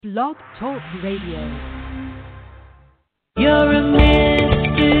Blog Talk Radio. You're a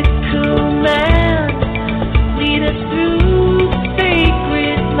mystical man, lead us through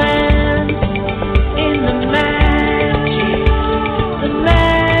sacred land, in the magic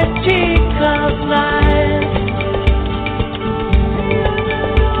of life.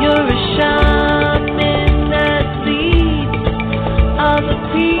 You're a shaman that leads other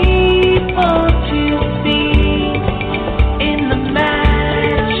people to see, in the magic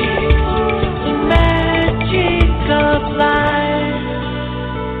of life.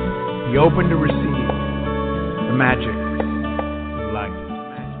 Be open to receive the magic of life.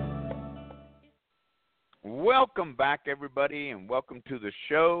 Welcome back, everybody, and welcome to the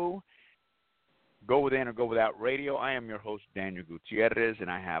show, Go Within or Go Without Radio. I am your host, Daniel Gutierrez, and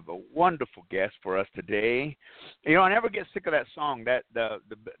I have a wonderful guest for us today. You know, I never get sick of that song. That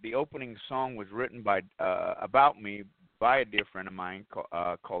the opening song was written by about me by a dear friend of mine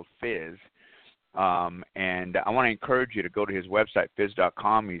called Fizz. And I want to encourage you to go to his website,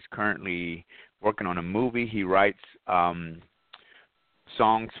 fizz.com. He's currently working on a movie. He writes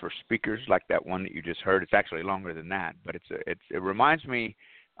songs for speakers like that one that you just heard. It's actually longer than that, but it reminds me.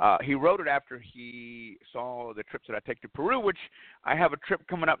 He wrote it after he saw the trips that I take to Peru, which I have a trip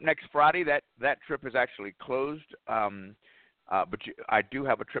coming up next Friday. That trip is actually closed, but I do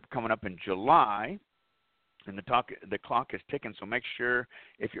have a trip coming up in July. And the clock is ticking, so make sure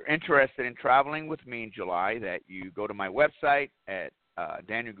if you're interested in traveling with me in July that you go to my website at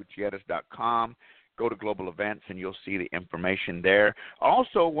danielgutierrez.com, go to Global Events, and you'll see the information there.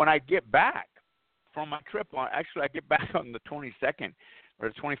 Also, when I get back from my trip, I get back on the 22nd, or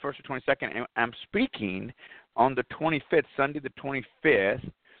the 21st or 22nd, and I'm speaking on the 25th, Sunday the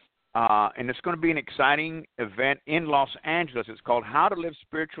 25th, and it's going to be an exciting event in Los Angeles. It's called How to Live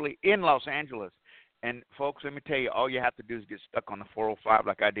Spiritually in Los Angeles. And, folks, let me tell you, all you have to do is get stuck on the 405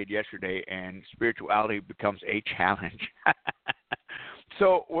 like I did yesterday, and spirituality becomes a challenge.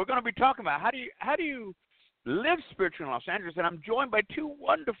 So we're going to be talking about how do you live spiritually in Los Angeles, and I'm joined by two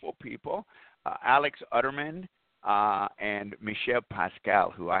wonderful people, Alex Utterman and Michel Pascal,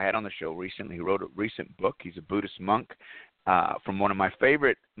 who I had on the show recently. He wrote a recent book. He's a Buddhist monk from one of my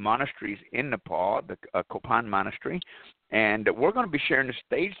favorite monasteries in Nepal, the Kopan Monastery. And we're going to be sharing the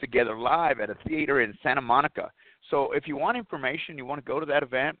stage together live at a theater in Santa Monica. So if you want information, you want to go to that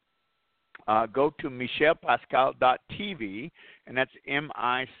event, go to michelpascal.tv, and that's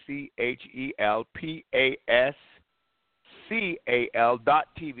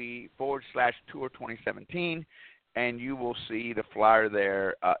MICHELPASCAL.TV/tour 2017, and you will see the flyer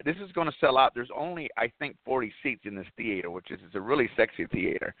there. This is going to sell out. There's only, I think, 40 seats in this theater, which is a really sexy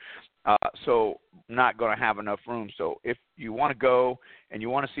theater. So not going to have enough room. So if you want to go and you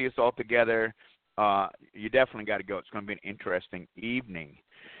want to see us all together, you definitely got to go. It's going to be an interesting evening.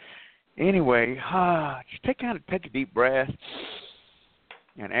 Anyway, just take a deep breath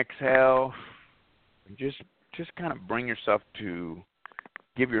and exhale, and just kind of bring yourself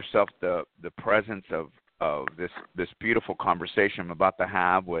give yourself the presence of this beautiful conversation I'm about to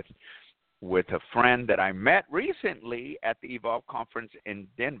have with a friend that I met recently at the Evolve conference in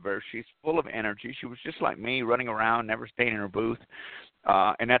Denver. She's full of energy. She was just like me, running around, never staying in her booth,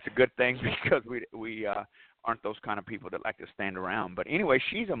 and that's a good thing because we aren't those kind of people that like to stand around. But anyway,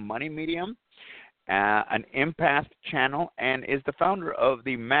 she's a money medium, an empath channel, and is the founder of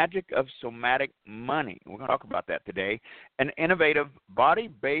the Magic of Somatic Money. We're going to talk about that today, an innovative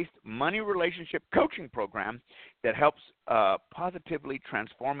body-based money relationship coaching program that helps positively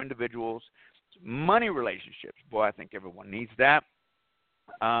transform individuals' money relationships. Boy, I think everyone needs that.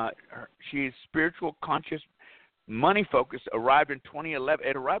 She's spiritual, conscious, money-focused. It arrived in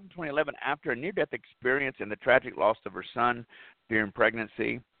 2011 after a near-death experience and the tragic loss of her son during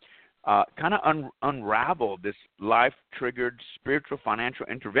pregnancy. Kind of unraveled this life-triggered spiritual financial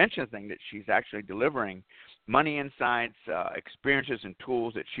intervention thing that she's actually delivering, money insights, experiences, and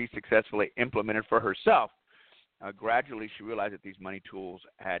tools that she successfully implemented for herself. Gradually, she realized that these money tools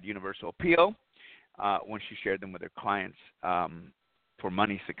had universal appeal when she shared them with her clients for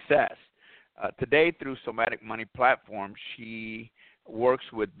money success. Today, through Somatic Money platform, she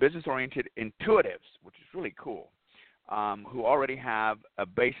works with business-oriented intuitives, which is really cool, who already have a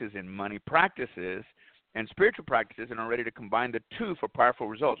basis in money practices and spiritual practices and are ready to combine the two for powerful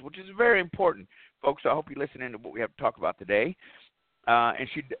results, which is very important. Folks, I hope you listen in to what we have to talk about today. And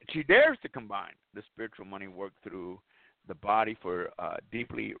she dares to combine the spiritual money work through the body for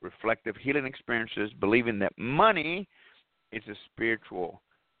deeply reflective healing experiences, believing that money is a spiritual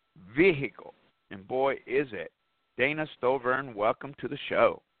vehicle. And boy, is it. Dana Stovern, welcome to the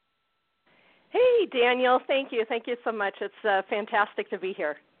show. Hey, Daniel. Thank you. Thank you so much. It's fantastic to be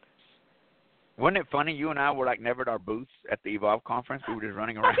here. Wasn't it funny? You and I were like never at our booths at the Evolve conference. We were just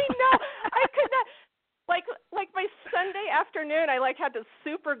running around. I know. I could not. Like my Sunday afternoon, I had to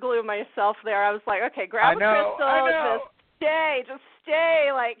super glue myself there. I was like, okay, grab a crystal, just stay.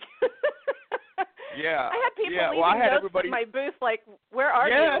 Like, yeah. I had people leaving I had notes at my booth, like, where are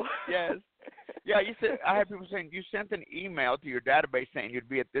you? Yes. Yeah, you said I had people saying you sent an email to your database saying you'd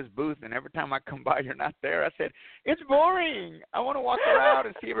be at this booth, and every time I come by, you're not there. I said it's boring. I want to walk around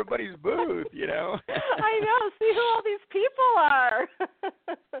and see everybody's booth. You know. I know. See who all these people are.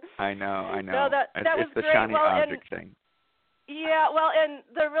 I know. No, that was it's the great. shiny object thing. Yeah, well, and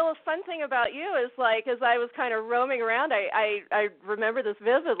the real fun thing about you is, like, as I was kind of roaming around, I remember this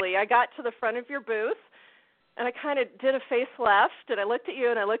vividly. I got to the front of your booth, and I kind of did a face left, and I looked at you,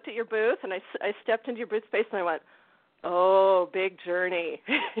 and I looked at your booth, and I stepped into your booth space, and I went, oh, big journey.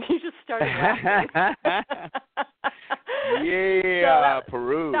 And you just started laughing. Yeah, so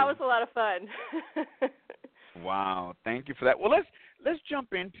Peru. That was a lot of fun. Wow, thank you for that. Well, let's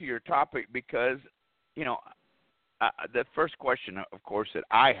jump into your topic because, you know, the first question, of course, that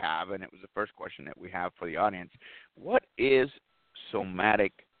I have, and it was the first question that we have for the audience, what is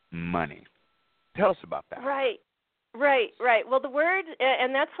somatic money? Tell us about that. Right. Well, the word,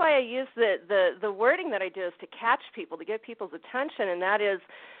 and that's why I use the wording that I do is to catch people, to get people's attention, and that is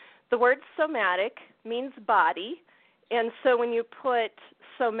the word somatic means body, and so when you put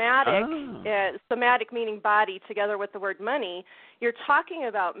somatic, somatic meaning body, together with the word money, you're talking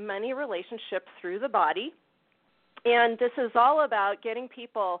about money relationship through the body, and this is all about getting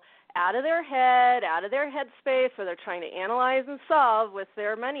people out of their headspace where they're trying to analyze and solve with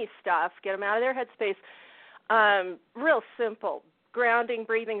their money stuff, get them out of their headspace. Real simple, grounding,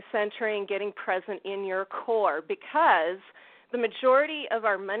 breathing, centering, getting present in your core, because the majority of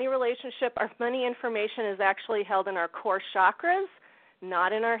our money relationship, our money information is actually held in our core chakras,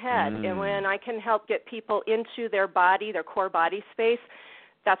 not in our head. And when I can help get people into their body, their core body space,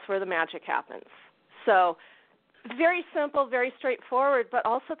 that's where the magic happens. So very simple, very straightforward, but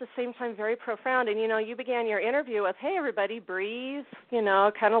also at the same time very profound. And, you know, you began your interview with, hey, everybody, breathe, you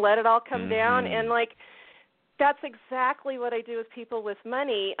know, kind of let it all come down. And, like, that's exactly what I do with people with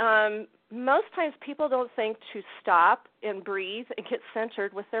money. Most times people don't think to stop and breathe and get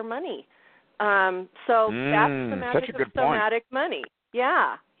centered with their money. So that's the magic of somatic money.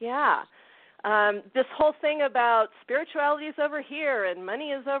 Yeah. This whole thing about spirituality is over here and money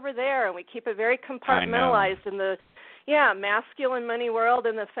is over there, and we keep it very compartmentalized in the masculine money world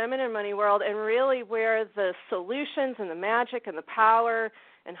and the feminine money world, and really where the solutions and the magic and the power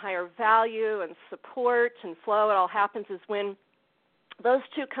and higher value and support and flow, it all happens is when those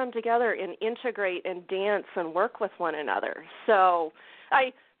two come together and integrate and dance and work with one another. So,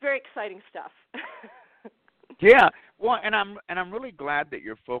 very exciting stuff. Yeah, well, and I'm really glad that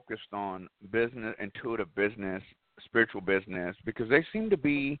you're focused on business, intuitive business, spiritual business, because they seem to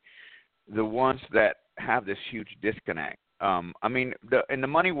be the ones that have this huge disconnect. I mean, in the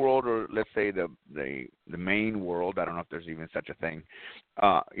money world, or let's say the main world, I don't know if there's even such a thing.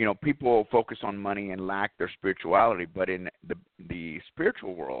 You know, people focus on money and lack their spirituality, but in the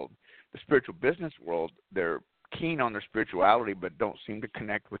spiritual world, the spiritual business world, they're keen on their spirituality, but don't seem to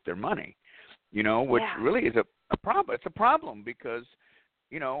connect with their money. You know, which really is a problem. It's a problem because,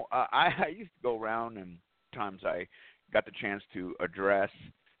 you know, I used to go around, and times I got the chance to address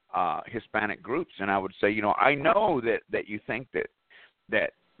Hispanic groups, and I would say, you know, I know that you think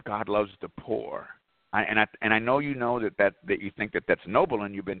that God loves the poor, and I know you know that you think that that's noble,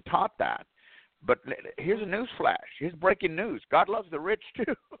 and you've been taught that. But here's a news flash. Here's breaking news. God loves the rich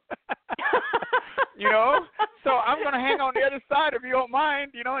too. You know, so I'm going to hang on the other side if you don't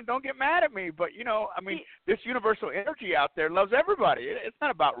mind, you know, and don't get mad at me. But, you know, I mean, this universal energy out there loves everybody. It's not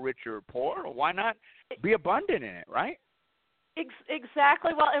about rich or poor. Why not be abundant in it, right?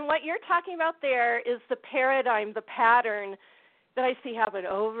 Exactly. Well, and what you're talking about there is the paradigm, the pattern that I see happen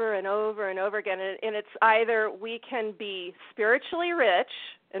over and over and over again. And it's either we can be spiritually rich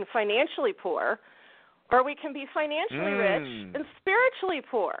and financially poor, or we can be financially rich and spiritually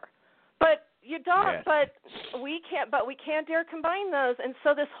poor. But you don't. Yes. But we can't dare combine those. And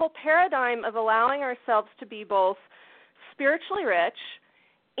so this whole paradigm of allowing ourselves to be both spiritually rich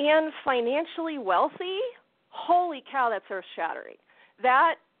and financially wealthy, holy cow, that's earth-shattering.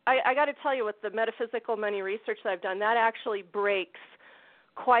 That, I got to tell you, with the metaphysical money research that I've done, that actually breaks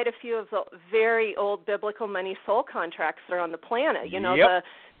quite a few of the very old biblical money soul contracts that are on the planet. You know,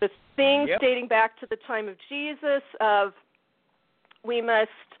 the things dating back to the time of Jesus of we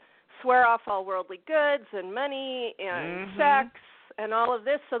must swear off all worldly goods and money and sex and all of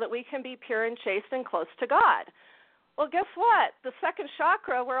this so that we can be pure and chaste and close to God. Well, guess what? The second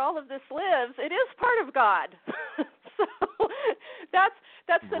chakra, where all of this lives, it is part of God. So that's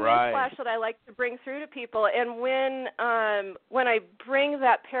the newsflash that I like to bring through to people. And when I bring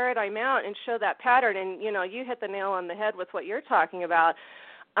that paradigm out and show that pattern, and you hit the nail on the head with what you're talking about.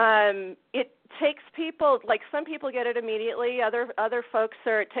 It takes people, like some people get it immediately. Other folks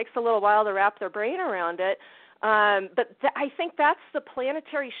it takes a little while to wrap their brain around it. But I think that's the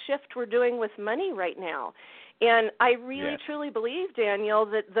planetary shift we're doing with money right now. And I really, truly believe, Daniel,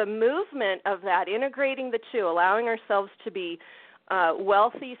 that the movement of that, integrating the two, allowing ourselves to be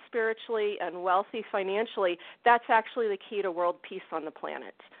wealthy spiritually and wealthy financially, that's actually the key to world peace on the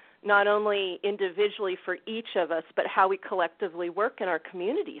planet. Not only individually for each of us, but how we collectively work in our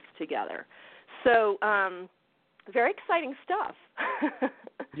communities together. So, very exciting stuff.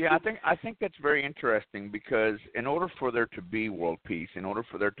 Yeah, I think that's very interesting, because in order for there to be world peace, in order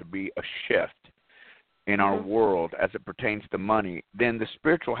for there to be a shift in our world as it pertains to money, then the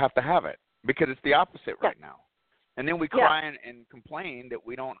spiritual have to have it, because it's the opposite right now. And then we cry and complain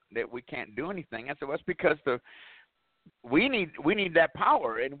that we can't do anything. And so that's because we need that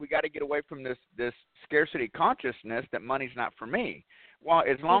power, and we got to get away from this scarcity consciousness that money's not for me. Well,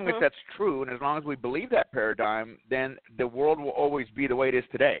 as long as that's true, and as long as we believe that paradigm, then the world will always be the way it is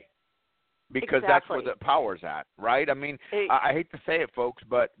today, because that's where the power's at, right? I mean, I hate to say it, folks,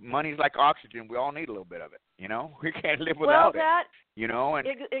 but money's like oxygen. We all need a little bit of it, We can't live without it, And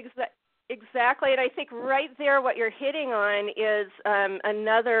Exactly, and I think right there what you're hitting on is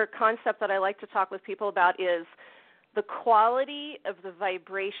another concept that I like to talk with people about is the quality of the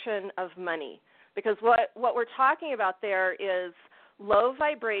vibration of money. Because what we're talking about there is low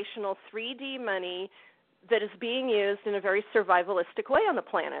vibrational 3D money that is being used in a very survivalistic way on the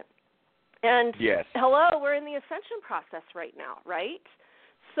planet. And hello, we're in the ascension process right now, right?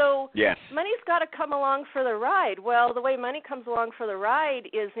 So money's got to come along for the ride. Well, the way money comes along for the ride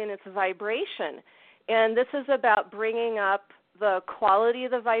is in its vibration. And this is about bringing up the quality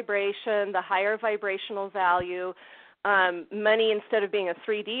of the vibration, the higher vibrational value. Money, instead of being a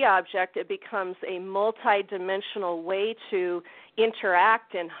 3D object, it becomes a multi-dimensional way to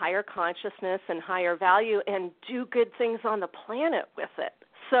interact in higher consciousness and higher value and do good things on the planet with it.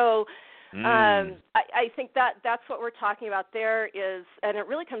 So I think that's what we're talking about there is, and it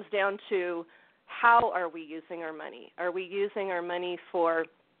really comes down to how are we using our money? Are we using our money for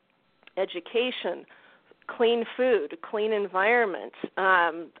education, clean food, clean environment,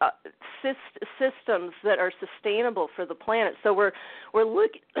 systems that are sustainable for the planet? So we're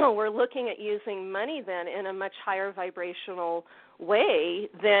looking at using money then in a much higher vibrational way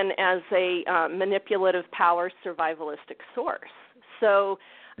than as a manipulative power survivalistic source. So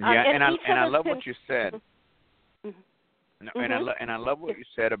and I love what you said. And I love what you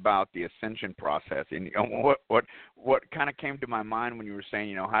said about the ascension process. And what kind of came to my mind when you were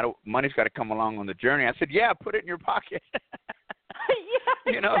saying, money's got to come along on the journey. I said, put it in your pocket.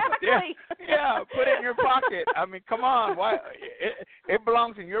 Exactly. Put it in your pocket. I mean, come on, why? It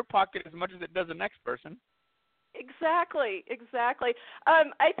belongs in your pocket as much as it does the next person. Exactly.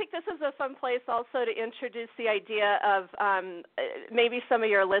 I think this is a fun place also to introduce the idea of maybe some of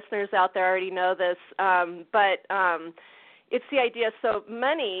your listeners out there already know this, but it's the idea. So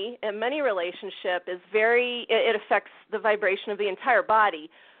money and money relationship is it affects the vibration of the entire body,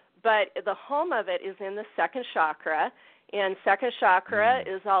 but the home of it is in the second chakra. And second chakra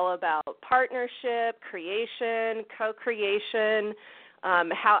is all about partnership, creation, co-creation,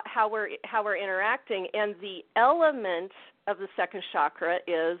 how we're interacting, and the element of the second chakra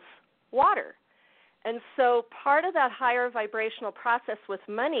is water. And so part of that higher vibrational process with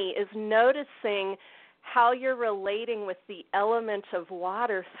money is noticing how you're relating with the element of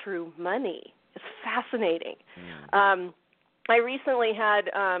water through money. It's fascinating. I recently had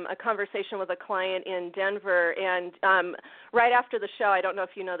a conversation with a client in Denver, and right after the show, I don't know if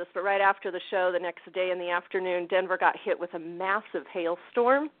you know this, but right after the show, the next day in the afternoon, Denver got hit with a massive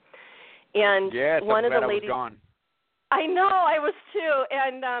hailstorm. And one of the ladies, I was gone. I know, I was too.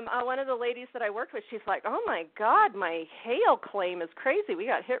 And one of the ladies that I worked with, she's like, "Oh my God, my hail claim is crazy. We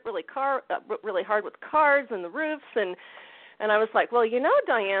got hit really hard with cars and the roofs." And I was like, "Well,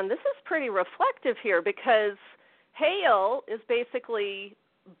 Diane, this is pretty reflective here, because hail is basically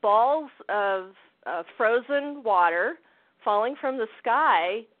balls of frozen water falling from the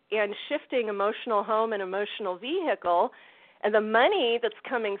sky and shifting emotional home and emotional vehicle, and the money that's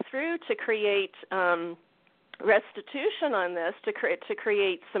coming through to create restitution on this, to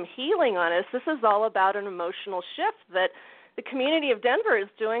create some healing on us. This is all about an emotional shift that the community of Denver is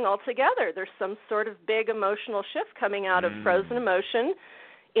doing all together. There's some sort of big emotional shift coming out of frozen emotion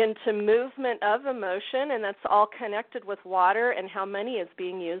into movement of emotion, and that's all connected with water and how money is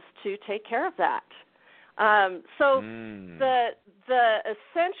being used to take care of that. The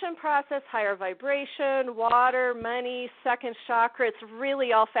ascension process, higher vibration, water, money, second chakra, it's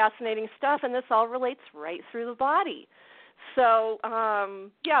really all fascinating stuff, and this all relates right through the body. So,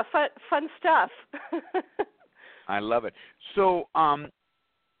 fun stuff. I love it. So,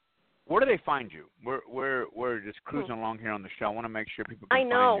 where do they find you? We're just cruising along here on the show. I want to make sure people can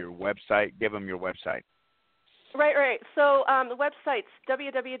find your website. Give them your website. Right. So the website's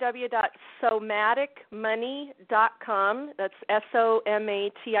www.somaticmoney.com. That's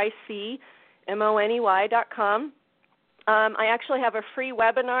SOMATICMONEY.com. I actually have a free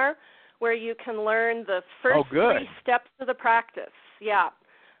webinar where you can learn the first 3 steps of the practice. Yeah.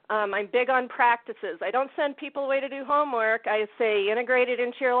 I'm big on practices. I don't send people away to do homework. I say integrate it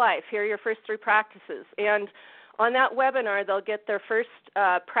into your life. Here are your first 3 practices. And on that webinar, they'll get their first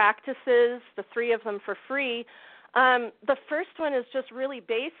practices, the 3 of them for free. The first one is just really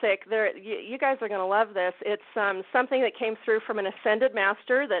basic. You guys are going to love this. It's something that came through from an ascended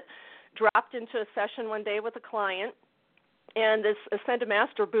master that dropped into a session one day with a client. And this ascended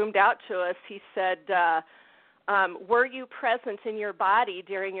master boomed out to us. He said, were you present in your body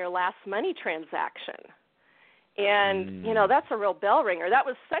during your last money transaction? And, that's a real bell ringer. That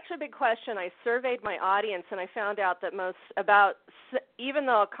was such a big question. I surveyed my audience, and I found out that even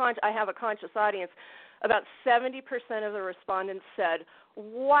though I have a conscious audience, about 70% of the respondents said,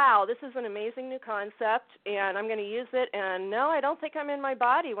 wow, this is an amazing new concept, and I'm going to use it, and no, I don't think I'm in my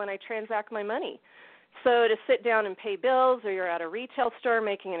body when I transact my money. So to sit down and pay bills, or you're at a retail store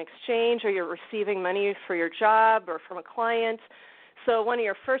making an exchange, or you're receiving money for your job or from a client. So one of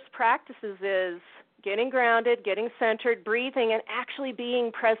your first practices is getting grounded, getting centered, breathing, and actually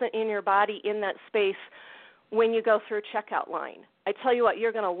being present in your body in that space when you go through a checkout line. I tell you what,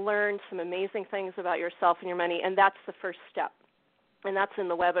 you're going to learn some amazing things about yourself and your money, and that's the first step. And that's in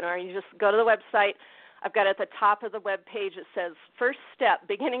the webinar. You just go to the website. I've got at the top of the web page, it says first step,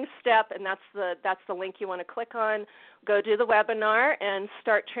 beginning step, and that's the link you want to click on. Go do the webinar and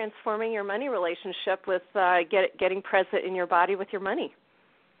start transforming your money relationship with getting present in your body with your money.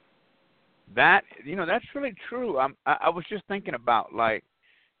 That's really true. I was just thinking about my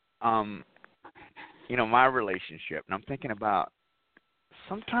relationship, and I'm thinking about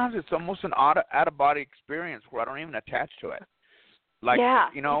sometimes it's almost an out-of-body experience where I don't even attach to it.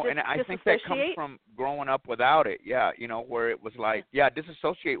 And I think that comes from growing up without it. Yeah, where it was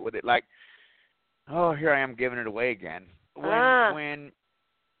disassociate with it. Like, oh, here I am giving it away again. When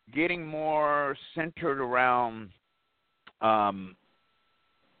getting more centered around the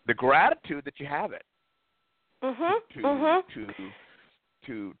gratitude that you have it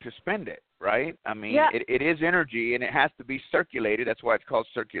to spend it, right? I mean, it is energy, and it has to be circulated. That's why it's called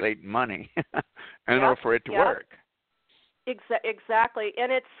circulating money in order for it to work. Exactly.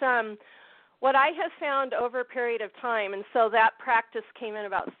 And it's what I have found over a period of time, and so that practice came in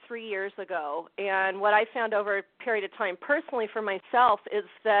about 3 years ago, and what I found over a period of time personally for myself is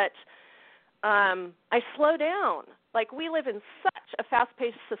that I slow down. Like, we live in such a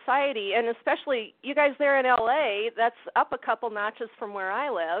fast-paced society, and especially you guys there in L.A., that's up a couple notches from where I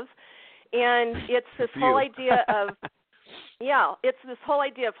live, and it's this whole idea of, it's this whole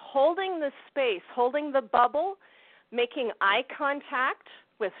idea of holding the space, holding the bubble, making eye contact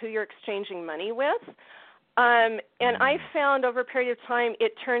with who you're exchanging money with. And I found over a period of time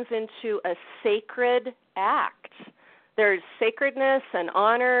it turns into a sacred act. There's sacredness and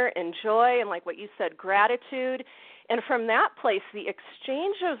honor and joy and, like what you said, gratitude. And from that place, the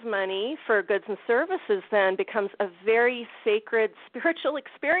exchange of money for goods and services then becomes a very sacred spiritual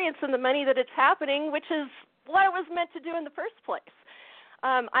experience in the money that it's happening, which is what it was meant to do in the first place.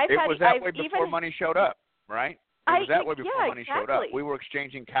 It was that way before money showed up, right? It was that way before money showed up. We were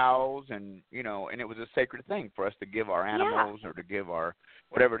exchanging cows, and and it was a sacred thing for us to give our animals or to give our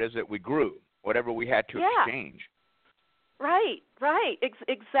whatever it is that we grew, whatever we had to exchange. Right,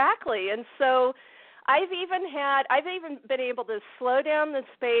 exactly. And so I've even been able to slow down the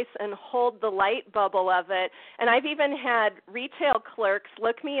space and hold the light bubble of it. And I've even had retail clerks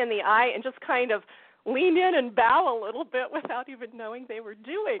look me in the eye and just kind of lean in and bow a little bit without even knowing they were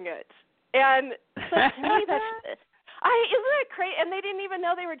doing it. And so to me, isn't that crazy? And they didn't even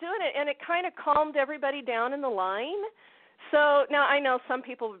know they were doing it, and it kind of calmed everybody down in the line. So now I know some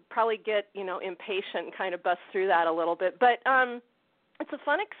people would probably get, impatient and kind of bust through that a little bit, but it's a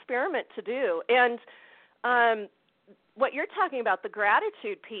fun experiment to do. And what you're talking about, the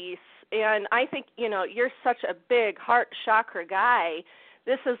gratitude piece, and I think, you're such a big heart chakra guy.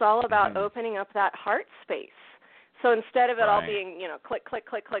 This is all about opening up that heart space. So instead of it all Right. being, click, click,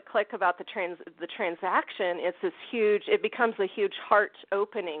 click, click, click about the transaction, it's this huge. It becomes a huge heart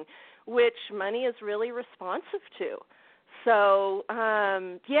opening, which money is really responsive to. So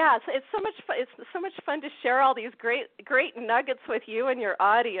it's so much fun. It's so much fun to share all these great nuggets with you and your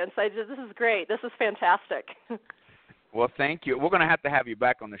audience. This is great. This is fantastic. Well, thank you. We're going to have you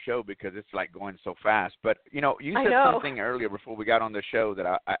back on the show because it's like going so fast. But, you said something earlier before we got on the show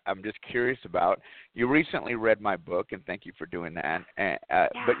that I'm just curious about. You recently read my book, and thank you for doing that.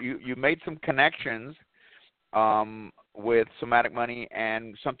 But you made some connections with Somatic Money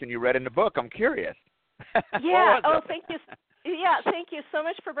and something you read in the book. I'm curious. Yeah. Thank you. Yeah, thank you so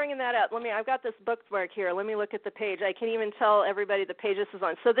much for bringing that up. I've got this bookmark here. Let me look at the page. I can even tell everybody the page this is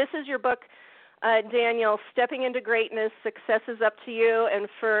on. So this is your book, Daniel, Stepping into Greatness, Success is Up to You. And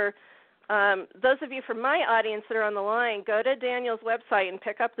for those of you from my audience that are on the line, go to Daniel's website and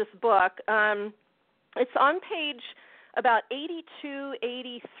pick up this book. It's on page about 82,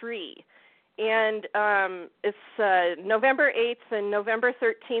 83. And it's November 8th and November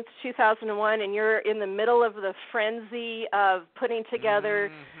 13th, 2001, and you're in the middle of the frenzy of putting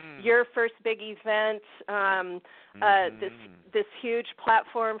together your first big event, this huge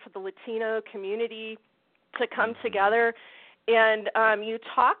platform for the Latino community to come together. And you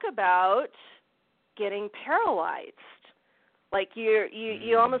talk about getting paralyzed. Like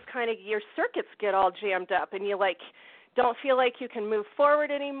you almost kind of, your circuits get all jammed up, and you don't feel like you can move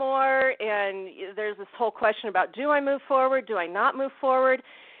forward anymore, and there's this whole question about, do I move forward, do I not move forward?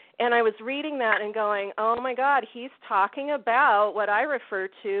 And I was reading that and going, oh my God, he's talking about what I refer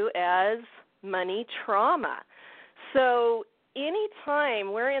to as money trauma. So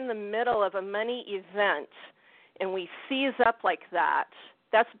anytime we're in the middle of a money event and we seize up like that,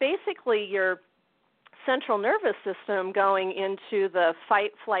 that's basically your central nervous system going into the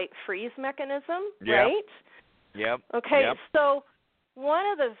fight, flight, freeze mechanism, right? Yep. Okay, yep. So one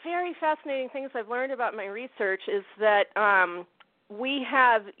of the very fascinating things I've learned about my research is that we've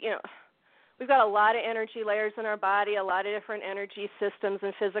got a lot of energy layers in our body, a lot of different energy systems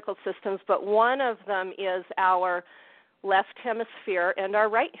and physical systems, but one of them is our left hemisphere and our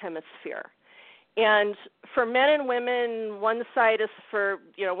right hemisphere. And for men and women, one side is for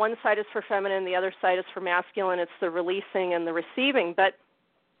feminine, the other side is for masculine. It's the releasing and the receiving. But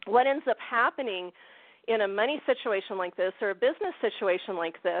what ends up happening in a money situation like this or a business situation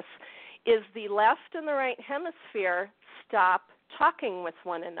like this is the left and the right hemisphere stop talking with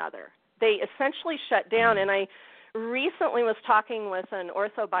one another. They essentially shut down. And I recently was talking with an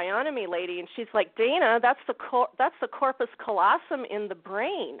orthobionomy lady, and she's like, Dana, that's the corpus callosum in the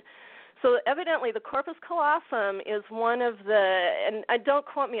brain. So evidently the corpus callosum is one of the, and don't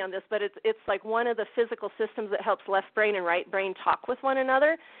quote me on this, but it's like one of the physical systems that helps left brain and right brain talk with one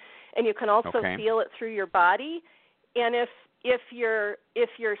another. And you can also feel it through your body. And if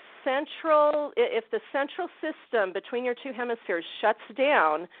the central system between your two hemispheres shuts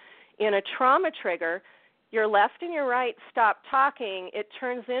down in a trauma trigger, your left and your right stop talking, it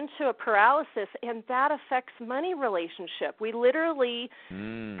turns into a paralysis, and that affects money relationship. We literally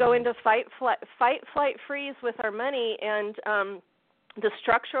go into fight, flight, freeze with our money, and the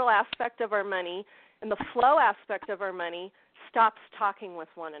structural aspect of our money and the flow aspect of our money stops talking with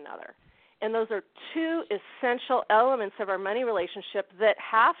one another. And those are two essential elements of our money relationship that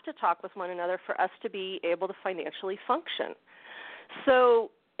have to talk with one another for us to be able to financially function.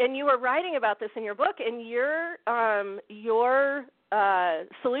 So, and you were writing about this in your book, and your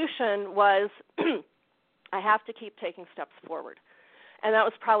solution was, I have to keep taking steps forward. And that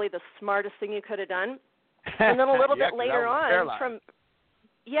was probably the smartest thing you could have done. And then a little bit later on,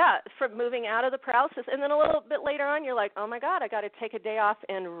 from moving out of the paralysis, and then a little bit later on, you're like, oh my God, I got to take a day off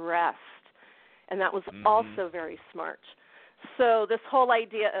and rest. And that was also very smart. So this whole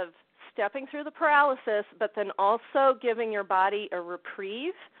idea of stepping through the paralysis, but then also giving your body a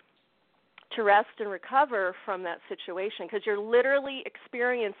reprieve to rest and recover from that situation, because you're literally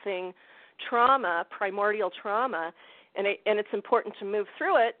experiencing trauma, primordial trauma, and it's important to move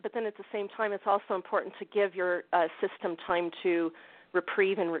through it, but then at the same time it's also important to give your system time to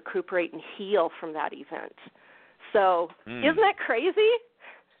reprieve and recuperate and heal from that event. So isn't that crazy?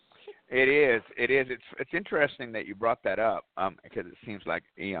 It is. It's interesting that you brought that up because it seems like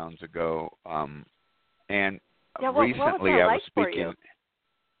eons ago. And recently I was speaking.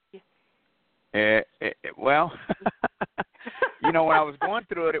 Well, when I was going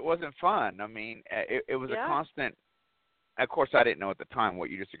through it, it wasn't fun. I mean, it was a constant. Of course, I didn't know at the time. What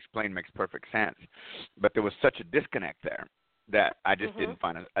you just explained makes perfect sense. But there was such a disconnect there that I just didn't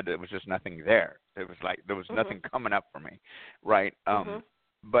find it. There was just nothing there. It was like there was nothing coming up for me, right?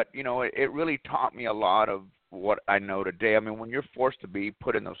 But, it really taught me a lot of what I know today. I mean, when you're forced to be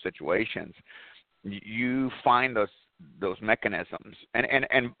put in those situations, you find those mechanisms.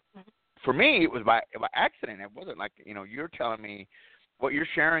 And for me, it was by accident. It wasn't like, you're telling me what you're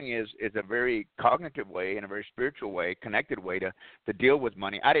sharing is a very cognitive way and a very spiritual way, connected way to deal with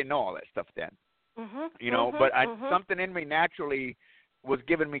money. I didn't know all that stuff then, but something in me naturally was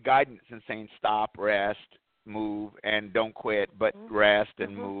giving me guidance and saying, stop, rest, move, and don't quit, but rest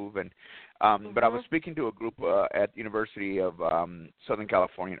and move. And but I was speaking to a group at the University of Southern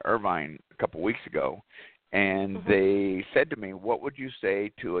California in Irvine a couple weeks ago, and they said to me, what would you say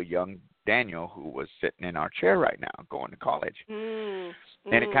to a young Daniel who was sitting in our chair right now going to college? And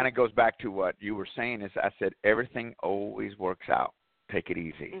it kind of goes back to what you were saying is I said, everything always works out. Take it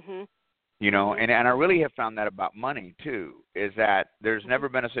easy. And I really have found that about money, too, is that there's never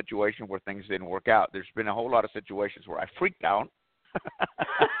been a situation where things didn't work out. There's been a whole lot of situations where I freaked out,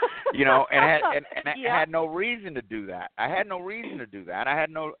 and had no reason to do that. I had no reason to do that. I had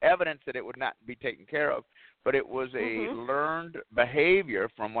no evidence that it would not be taken care of, but it was a learned behavior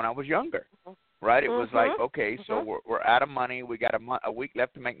from when I was younger. Right? It was like, okay, so we're out of money. We got a week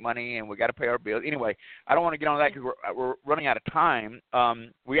left to make money, and we got to pay our bills. Anyway, I don't want to get on that because we're running out of time.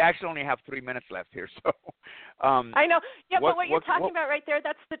 We actually only have 3 minutes left here, so. I know. Yeah, but what you're talking about right there,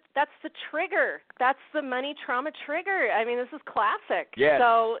 that's the trigger. That's the money trauma trigger. I mean, this is classic. Yes.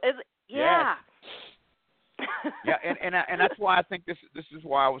 So, yeah. Yes. Yeah, and that's why I think this is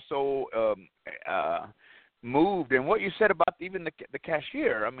why I was so moved. And what you said about even the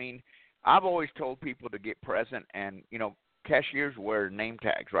cashier, I mean, I've always told people to get present, and, cashiers wear name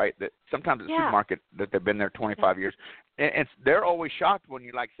tags, right? That sometimes at the supermarket that they've been there 25 years. And they're always shocked when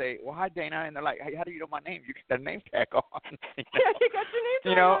you, say, well, hi, Dana. And they're like, hey, how do you know my name? You get that name tag on. Yeah, you got your name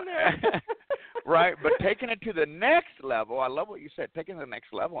tag on there. Right, but taking it to the next level, I love what you said, taking it to the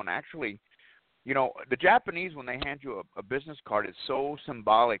next level and actually, the Japanese, when they hand you a business card, it's so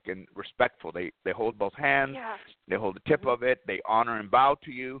symbolic and respectful. They hold both hands. Yeah. They hold the tip of it. They honor and bow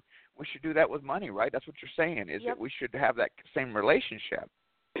to you. We should do that with money, right? That's what you're saying, is that we should have that same relationship,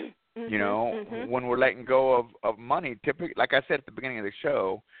 when we're letting go of money. Typically, like I said at the beginning of the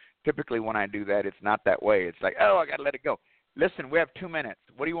show, typically when I do that, it's not that way. It's like, I got to let it go. Listen, we have 2 minutes.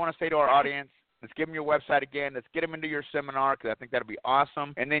 What do you want to say to our audience? Let's give them your website again. Let's get them into your seminar because I think that'll be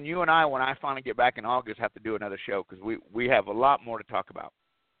awesome. And then you and I, when I finally get back in August, have to do another show because we have a lot more to talk about.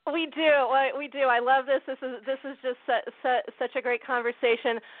 We do. We do. I love this. This is just such a great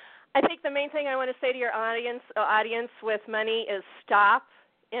conversation. I think the main thing I want to say to your audience with money is stop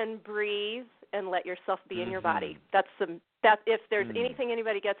and breathe and let yourself be in your body. That if there's anything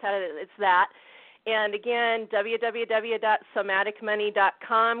anybody gets out of it, it's that. And again,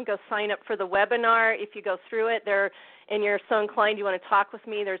 www.somaticmoney.com. Go sign up for the webinar. If you go through it, and you're so inclined you want to talk with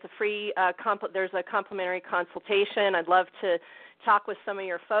me, there's a free there's a complimentary consultation. I'd love to talk with some of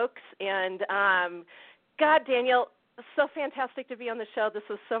your folks. And God, Daniel, so fantastic to be on the show. This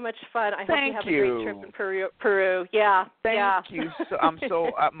was so much fun. I hope you have a great trip in Peru. Yeah. Thank you. So, I'm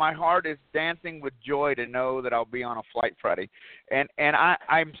so my heart is dancing with joy to know that I'll be on a flight Friday, and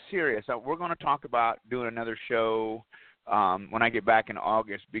I'm serious. We're going to talk about doing another show when I get back in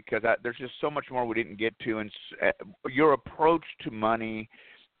August because there's just so much more we didn't get to, and your approach to money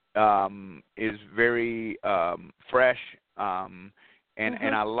is very fresh, and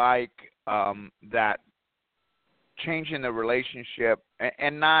I like that. Changing the relationship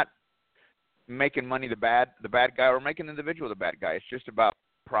and not making money the bad guy or making the individual the bad guy. It's just about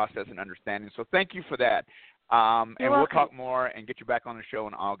process and understanding. So thank you for that. And we'll talk more and get you back on the show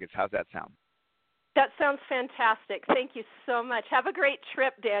in August. How's that sound? That sounds fantastic. Thank you so much. Have a great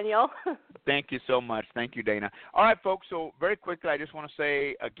trip, Daniel. Thank you so much. Thank you, Dana. All right, folks. So very quickly, I just want to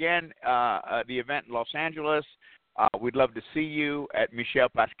say again, the event in Los Angeles, we'd love to see you at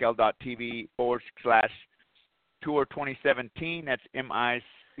michellepascal.tv/Tour 2017. That's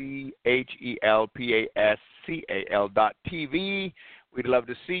MICHELPASCAL.TV. We'd love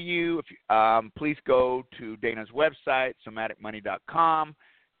to see you. If please go to Dana's website, somaticmoney.com.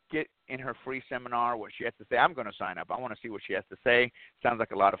 Get in her free seminar, what she has to say. I'm going to sign up. I want to see what she has to say. Sounds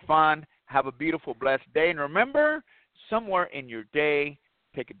like a lot of fun. Have a beautiful, blessed day. And remember, somewhere in your day,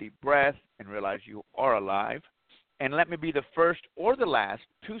 take a deep breath and realize you are alive. And let me be the first or the last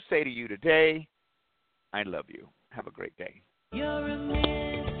to say to you today, I love you. Have a great day. You're a